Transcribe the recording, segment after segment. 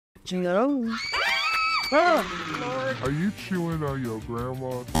No. Lord. Are you chewing on your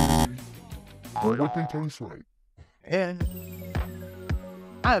grandma's kitty? Or what they taste like? Yeah.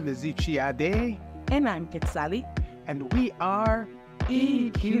 I'm Ezichi, And I'm Quetzali. and we are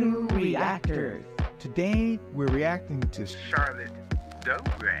EQReactors. Today, we're reacting to Charlotte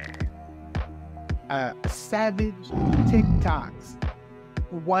Dobre. Savage TikToks.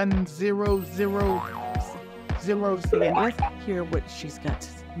 10000. Let's hear what she's got.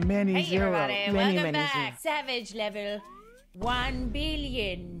 Many Hey zeros. everybody, Many, welcome many back. Savage level 1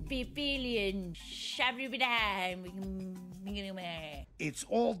 billion, billion, It's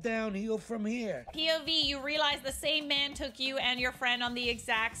all downhill from here. POV, you realize the same man took you and your friend on the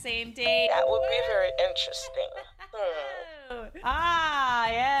exact same date. That would be very interesting. Ah,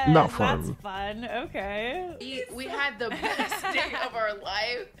 yeah. Not fun. That's fun. Okay. We had the best date of our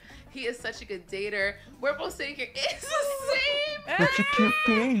life. He is such a good dater. We're both sitting here. It's the same Such a cute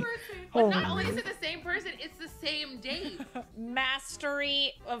thing. But not only is it the same person, it's the same date.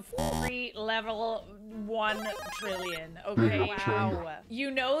 Mastery of free level 1 trillion. Okay, wow.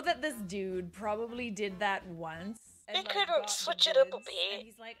 You know that this dude probably did that once. And They like, couldn't got the switch it up a goods, bit. And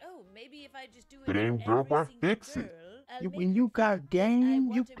he's like, oh, maybe if I just do it. It ain't with broke, every why fix single it? girl, I'll When make you it got I game,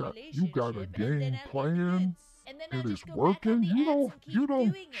 want you a got a relationship, and then game I'll plan. get the goods. And then I And it's just go back on working. the You apps don't and keep you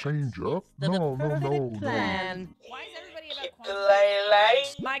don't doing it. change up. No. Why is everybody about Keep the quantum?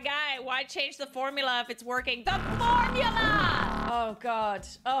 light. My guy, why change the formula if it's working? The formula! Oh God.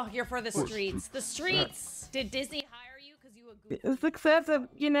 Oh, you're for the streets. The streets. Did Disney hire you because you a good? It's excessive.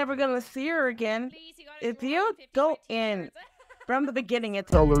 You're never gonna see her again. Please, you gotta If draw you 50 go by in t-shirts. from the beginning,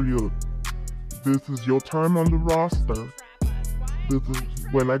 it's Tell her this is your time on the roster. Trap us. Why? This is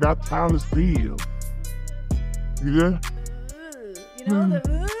when I got time to steal. Yeah. You know the.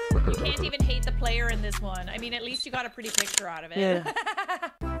 You can't even hate the player in this one. I mean, at least you got a pretty picture out of it. Yeah.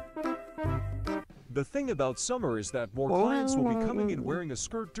 The thing about summer is that more clients will be coming in wearing a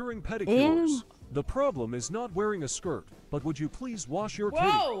skirt during pedicures. The problem is not wearing a skirt, but would you please wash your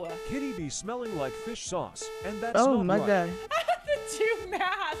Whoa! kitty? Kitty be smelling like fish sauce, and that's oh not my right. god. The 2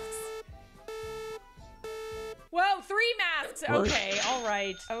 masks. Whoa, 3 masks. Okay, all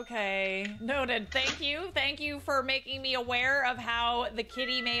right. Okay, noted. Thank you. Thank you for making me aware of how the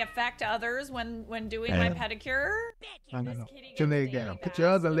kitty may affect others when doing my pedicure. No. This Put kitty your gets leg daily down. Put baths, your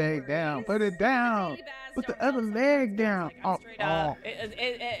other no leg down. worries. Put it down. Daily baths Put the don't other help leg sometimes. down. Like, I'm straight up.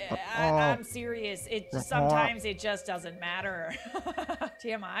 I'm serious. Sometimes it just doesn't matter.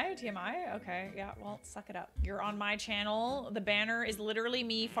 TMI? Okay, yeah, well, suck it up. You're on my channel. The banner is literally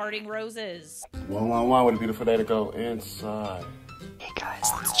me farting roses. 111, what a beautiful day to go inside. Hey guys,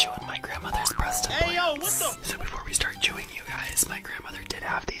 let's chew on my grandmother's breast implants. Hey yo, what the? So before we start chewing, you guys, my grandmother did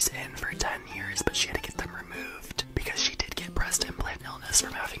have these in for 10 years, but she had to get them removed because she did get breast implant illness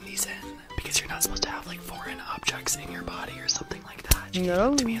from having these in. Because you're not supposed to have like foreign objects in your body or something like that. She gave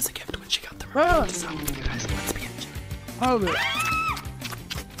them to me as a gift when she got them removed. So you guys, let's begin chewing. Hold it.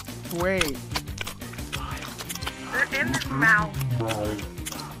 Wait. They're in his mouth.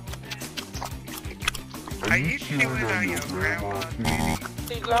 Are you chewing on your grandma's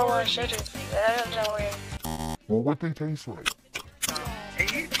kitty? You go on, shut it. I don't know where. Well, what they taste like? Are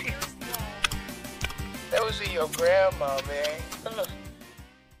you chewing? That was your grandma, man. Look.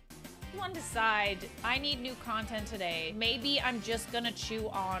 One decide I need new content today. Maybe I'm just gonna chew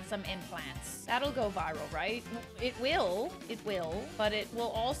on some implants. That'll go viral, right? It will, but it will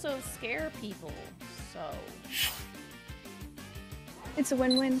also scare people. So it's a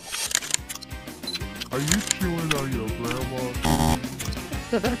win-win. Are you chewing on your grandma's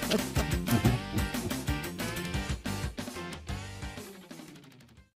kitty?